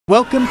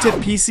Welcome to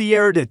PC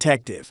Error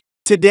Detective.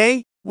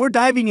 Today, we're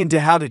diving into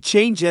how to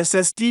change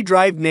SSD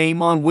drive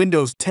name on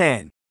Windows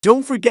 10.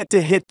 Don't forget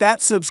to hit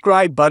that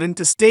subscribe button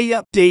to stay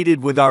updated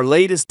with our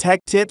latest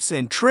tech tips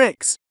and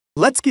tricks.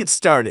 Let's get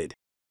started.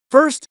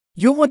 First,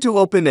 you'll want to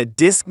open a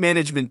disk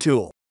management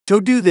tool.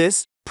 To do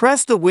this,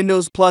 press the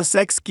Windows plus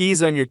X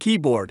keys on your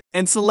keyboard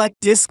and select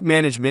Disk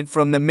Management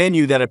from the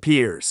menu that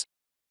appears.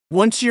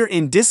 Once you're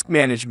in Disk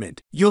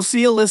Management, you'll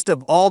see a list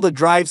of all the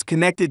drives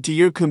connected to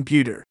your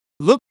computer.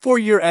 Look for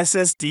your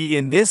SSD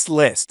in this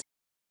list.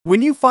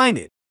 When you find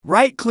it,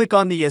 right-click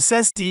on the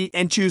SSD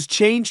and choose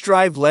Change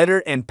Drive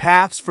Letter and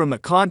Paths from the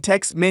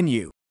context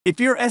menu.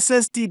 If your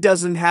SSD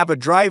doesn't have a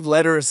drive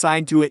letter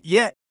assigned to it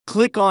yet,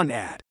 click on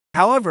Add.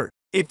 However,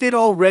 if it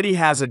already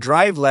has a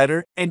drive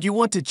letter and you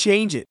want to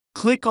change it,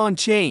 click on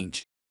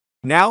Change.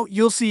 Now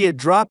you'll see a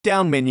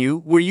drop-down menu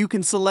where you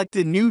can select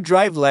a new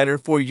drive letter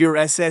for your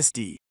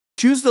SSD.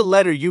 Choose the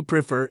letter you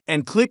prefer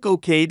and click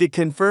OK to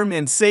confirm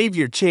and save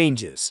your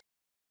changes.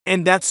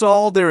 And that's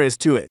all there is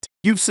to it.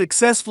 You've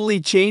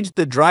successfully changed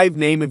the drive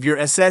name of your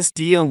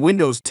SSD on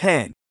Windows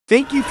 10.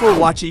 Thank you for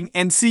watching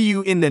and see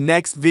you in the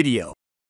next video.